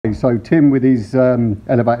So Tim with his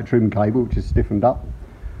elevator trim cable, which is stiffened up,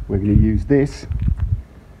 we're going to use this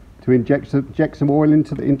to inject some oil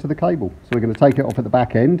into the cable. So we're going to take it off at the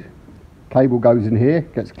back end. Cable goes in here,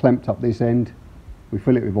 gets clamped up this end. We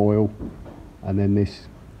fill it with oil, and then this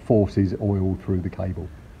forces oil through the cable,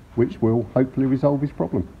 which will hopefully resolve his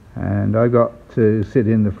problem. And I got to sit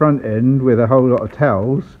in the front end with a whole lot of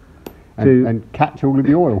towels and catch all of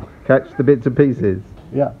the oil. Catch the bits and pieces.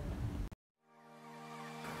 Yeah.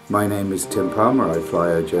 My name is Tim Palmer. I fly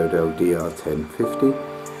a Jodel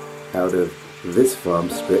DR1050 out of this farm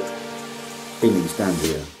strip in East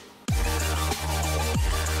Anglia.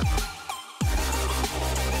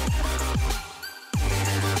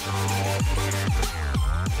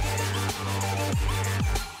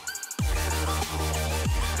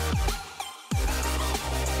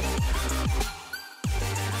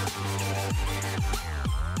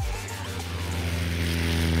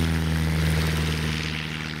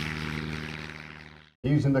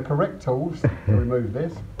 Using the correct tools to remove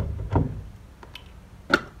this.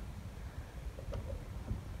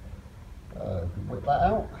 Whip that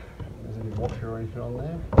out. There's any washer or anything on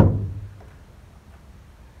there.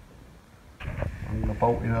 I'm going to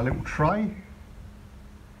bolt in a little tray.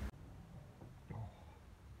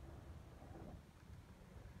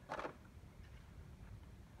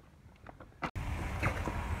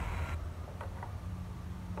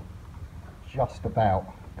 Just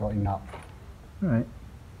about got enough. Right.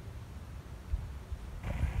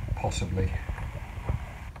 Possibly.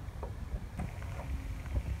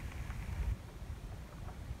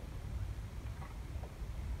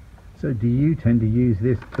 So do you tend to use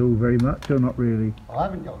this tool very much or not really? I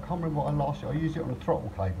can't remember what I last year. I used it on a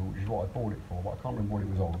throttle cable, which is what I bought it for, but I can't remember what it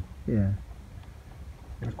was on. Yeah.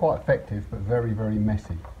 It was quite effective, but very, very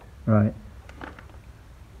messy. Right.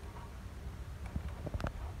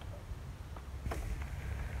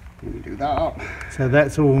 Let me do that up. So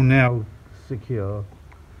that's all now secure.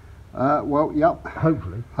 Well, yep.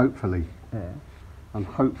 Hopefully. Hopefully. Yeah. And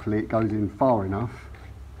hopefully it goes in far enough.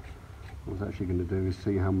 What I was actually going to do is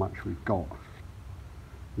see how much we've got.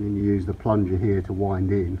 And then you use the plunger here to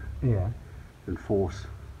wind in. Yeah. And force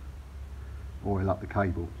oil up the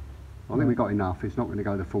cable. I think we've got enough. It's not going to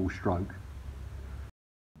go the full stroke.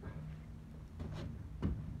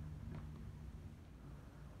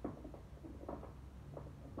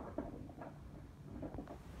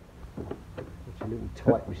 It's a little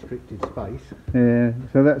tight, restricted space. Yeah.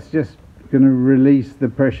 So that's just going to release the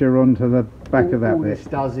pressure onto the back of that all bit. This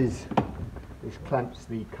does is this clamps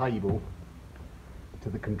the cable to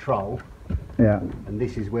the control. Yeah. And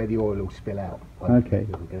this is where the oil will spill out. Okay.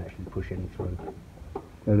 We can actually push any through.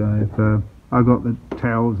 But I've got the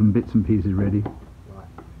towels and bits and pieces ready. Right.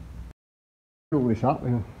 All this up.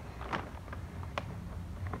 Yeah.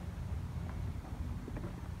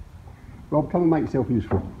 Rob, come and make yourself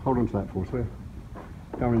useful. Hold on to that for us, will you?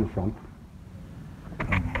 Go in the front.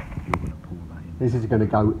 This is going to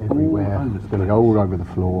go everywhere. It's going to go all over the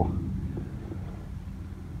floor.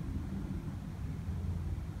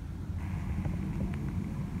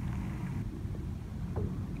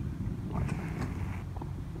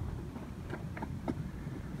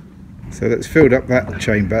 So that's filled up that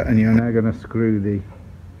chamber, and you're now going to screw the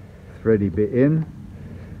thready bit in,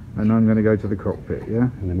 and I'm going to go to the cockpit,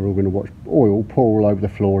 yeah? And then we're all going to watch oil pour all over the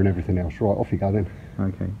floor and everything else. Right, off you go then.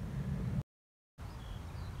 Okay.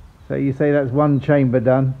 So you say that's one chamber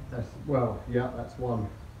done? Well, yeah, that's one.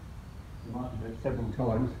 You might have done it several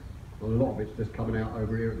times. Well, a lot of it's just coming out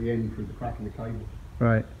over here at the end through the crack in the cable.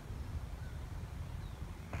 Right.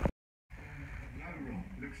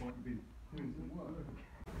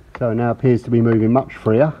 So it now appears to be moving much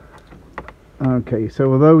freer. Okay,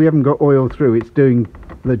 so although we haven't got oil through, it's doing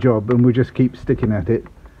the job, and we'll just keep sticking at it,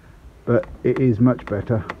 but it is much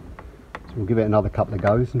better. So we'll give it another couple of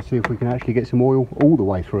goes and see if we can actually get some oil all the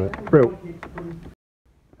way through it. Brill.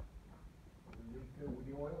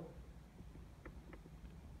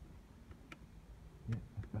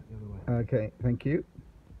 Okay, thank you.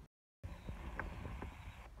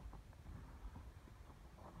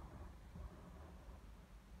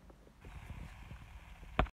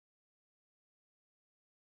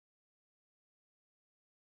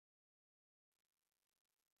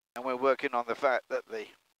 And we're working on the fact that the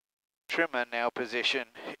trimmer now position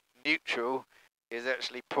neutral is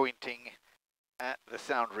actually pointing at the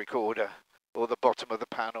sound recorder or the bottom of the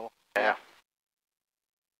panel. Yeah.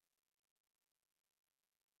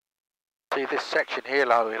 See this section here,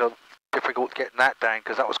 Lyle, difficult getting that down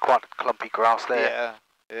because that was quite clumpy grass there. Yeah,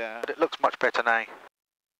 yeah. But it looks much better now.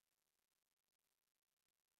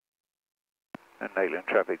 And Nayland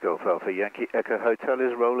traffic, Golf Alpha Yankee Echo Hotel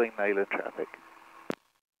is rolling Nayland traffic.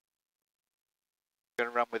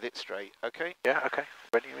 run with it straight, okay? Yeah, okay.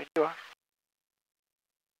 Ready when you are.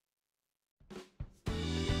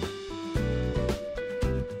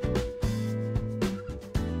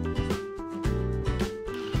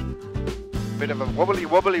 Bit of a wobbly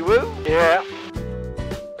wobbly woo. Yeah.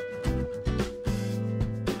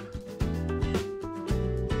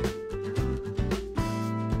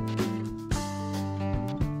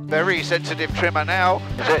 Very sensitive trimmer now.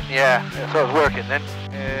 Is it? Yeah. So it's working then.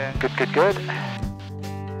 Yeah. Good, good, good.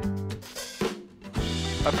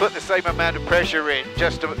 I put the same amount of pressure in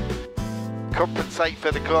just to compensate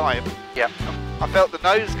for the climb. Yeah. I felt the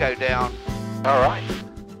nose go down. All right.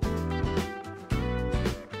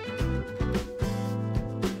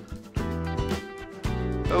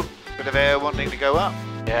 Oh, bit of air wanting to go up.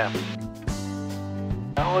 Yeah.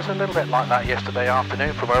 I was a little bit like that yesterday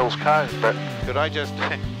afternoon from Earl's Cone, but... Could I just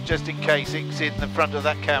in case it's in the front of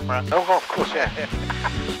that camera? Oh, of course, yeah.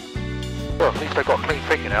 Well, at least I got clean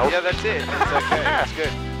fingernails. Yeah, that's it. That's okay. That's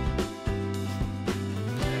good.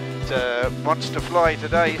 It wants to fly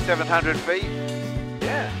today, 700 feet.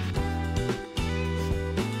 Yeah.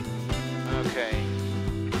 Okay.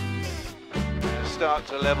 Start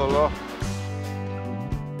to level off.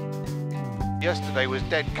 Yesterday was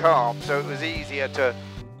dead calm, so it was easier to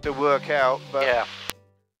work out. But Yeah.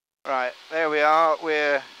 right, there we are.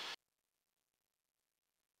 We're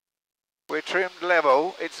trimmed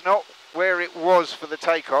level. It's not where it was for the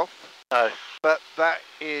takeoff. No. But that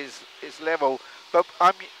is level. But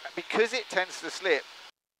because it tends to slip,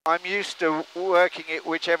 I'm used to working it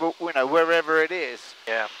whichever, wherever it is.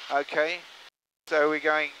 Yeah. Okay. So we're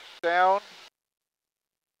going down.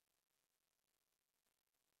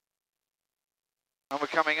 And we're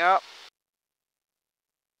coming up.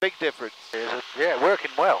 Big difference. Yeah,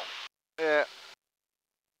 working well. Yeah.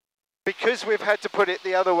 Because we've had to put it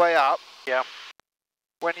the other way up. Yeah.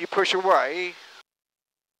 When you push away,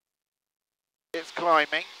 it's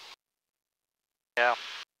climbing. Yeah.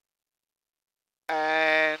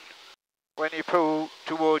 And when you pull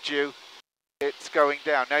towards you, it's going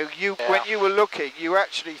down. Now, Yeah. when you were looking, you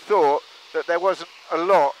actually thought that there wasn't a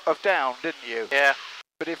lot of down, didn't you? Yeah.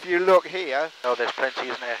 But if you look here... Oh, there's plenty,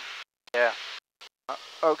 isn't there? Yeah.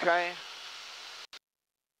 Okay.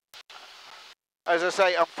 As I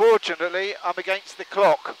say, unfortunately, I'm against the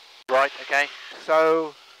clock. Right, okay.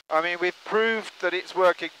 So, I mean, we've proved that it's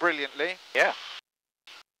working brilliantly. Yeah.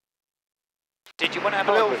 Did you want to have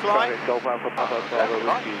a little fly?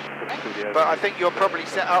 But I think you're probably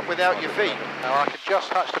set up without your feet. Now I can just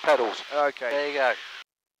touch the pedals. Okay. There you go.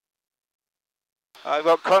 I've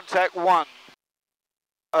got contact 1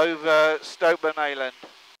 over Stokeburn Island.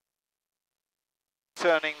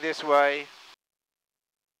 Turning this way.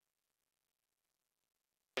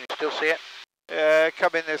 Can you still see it?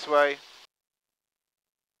 Coming this way.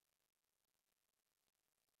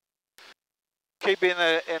 Keep in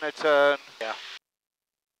a turn. Yeah.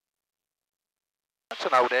 That's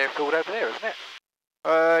an old airfield over there, isn't it?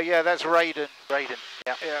 Yeah, that's Raiden. Raiden,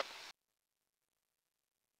 yeah. Yeah.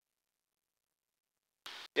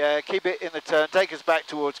 Yeah, keep it in the turn. Take us back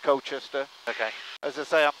towards Colchester. Okay. As I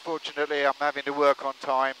say, unfortunately, I'm having to work on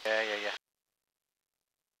time. Yeah.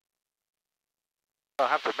 I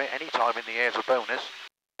have to admit, any time in the air is a bonus.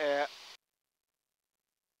 Yeah.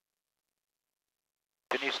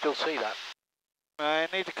 Can you still see that? I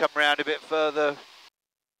need to come round a bit further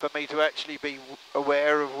for me to actually be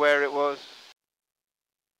aware of where it was.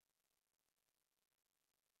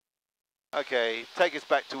 Okay, take us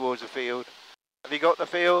back towards the field. Have you got the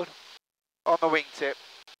field? On the wingtip.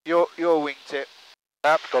 Your wingtip.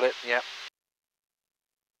 Yep, got it, yeah.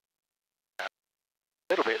 A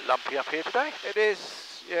little bit lumpy up here today. It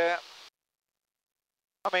is, yeah.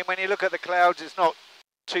 I mean, when you look at the clouds, it's not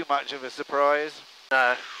too much of a surprise.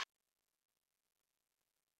 No.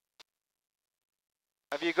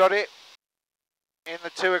 Have you got it? In the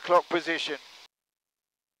 2 o'clock position.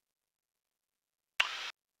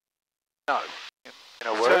 No. In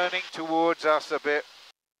a word. Turning towards us a bit.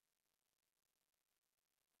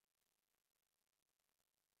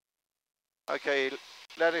 Okay,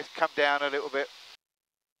 let it come down a little bit.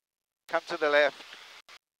 Come to the left.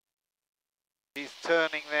 He's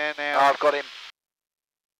turning there now. Oh, I've got him.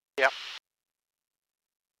 Yep.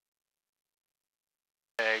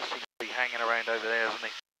 Yeah, he seems to be hanging around over there, isn't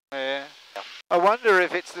he? Yeah. Yep. I wonder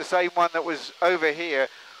if it's the same one that was over here.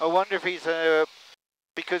 I wonder if he's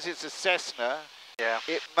because it's a Cessna. Yeah.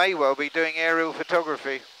 It may well be doing aerial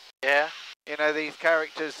photography. Yeah. You know, these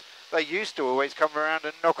characters, they used to always come around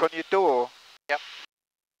and knock on your door. Yep.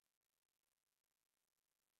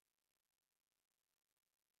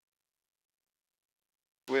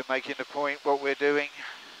 We're making the point what we're doing.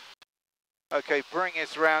 Okay, bring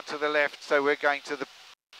us round to the left, so we're going to the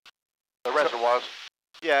reservoirs.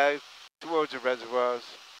 Yeah, towards the reservoirs.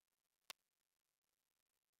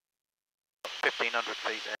 1,500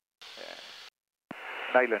 feet there.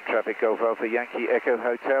 Yeah. Mainland traffic, Golf Alpha Yankee Echo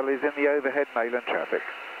Hotel is in the overhead mainland traffic.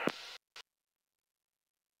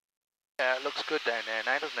 Yeah, it looks good down there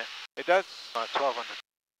now, doesn't it? It does. Right, 1,200.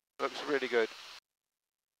 Looks really good.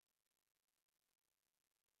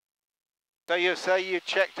 So you say you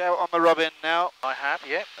checked out on the Robin now? I have,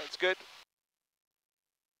 yeah. That's good.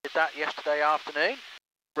 Did that yesterday afternoon.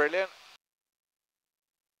 Brilliant.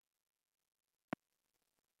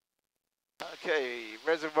 Okay,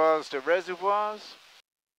 reservoirs to reservoirs.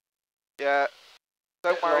 Yeah,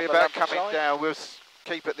 don't worry about coming down. We'll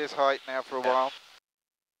keep at this height now for a while.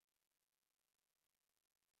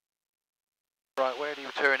 Right, where do you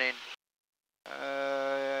turn in?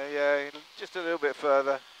 Yeah, just a little bit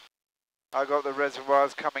further. I got the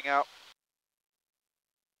reservoirs coming up.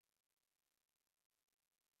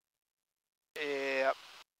 Yeah,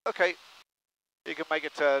 okay. You can make a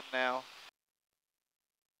turn now.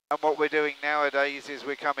 And what we're doing nowadays is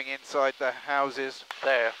we're coming inside the houses.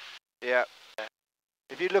 There. Yeah.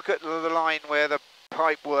 If you look at the line where the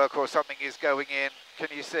pipe work or something is going in, can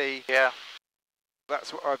you see? Yeah.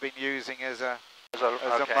 That's what I've been using as a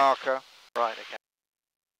okay. marker. Right, okay.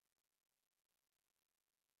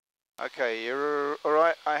 Okay, you're all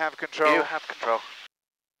right? I have control. You have control.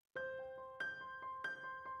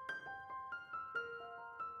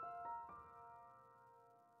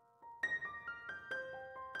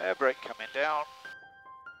 Air brake coming down.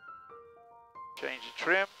 Change the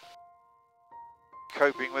trim.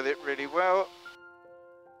 Coping with it really well.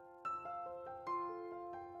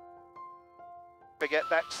 Forget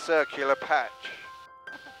that circular patch.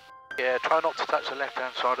 Yeah, try not to touch the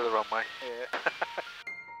left-hand side of the runway. Yeah.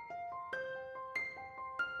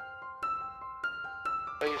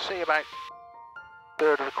 Well, you see about a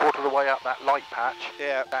third of a quarter of the way up that light patch.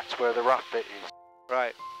 Yeah. That's where the rough bit is.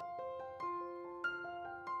 Right.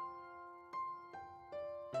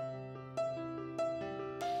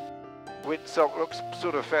 Windsock looks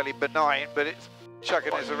sort of fairly benign, but it's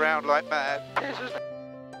chucking us around like mad. Yes, isn't it?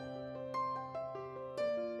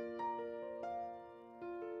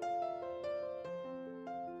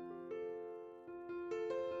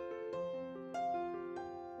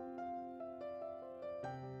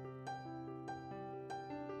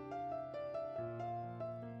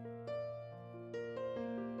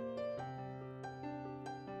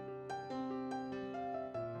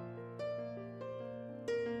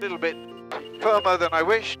 A little bit firmer than I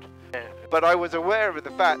wished, but I was aware of the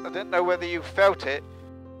fact, I didn't know whether you felt it,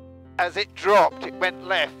 as it dropped it went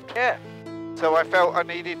left. Yeah. So I felt I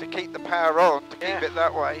needed to keep the power on to Yeah. keep it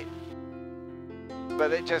that way,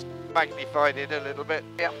 but it just magnified it a little bit.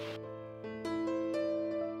 Yeah.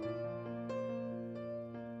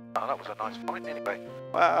 Oh, that was a nice find anyway.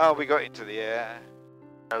 Well, we got into the air.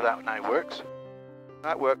 So that now works.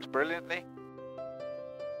 That works brilliantly.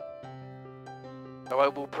 So I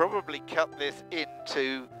will probably cut this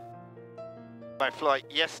into my flight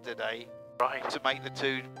yesterday, Right. to make the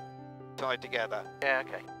two tied together. Yeah,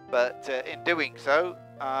 okay. But in doing so,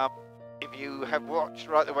 if you have watched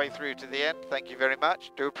right the way through to the end, thank you very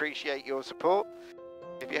much. Do appreciate your support.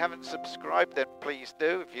 If you haven't subscribed, then please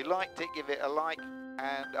do. If you liked it, give it a like,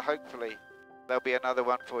 and hopefully there'll be another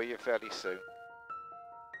one for you fairly soon.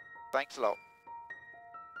 Thanks a lot.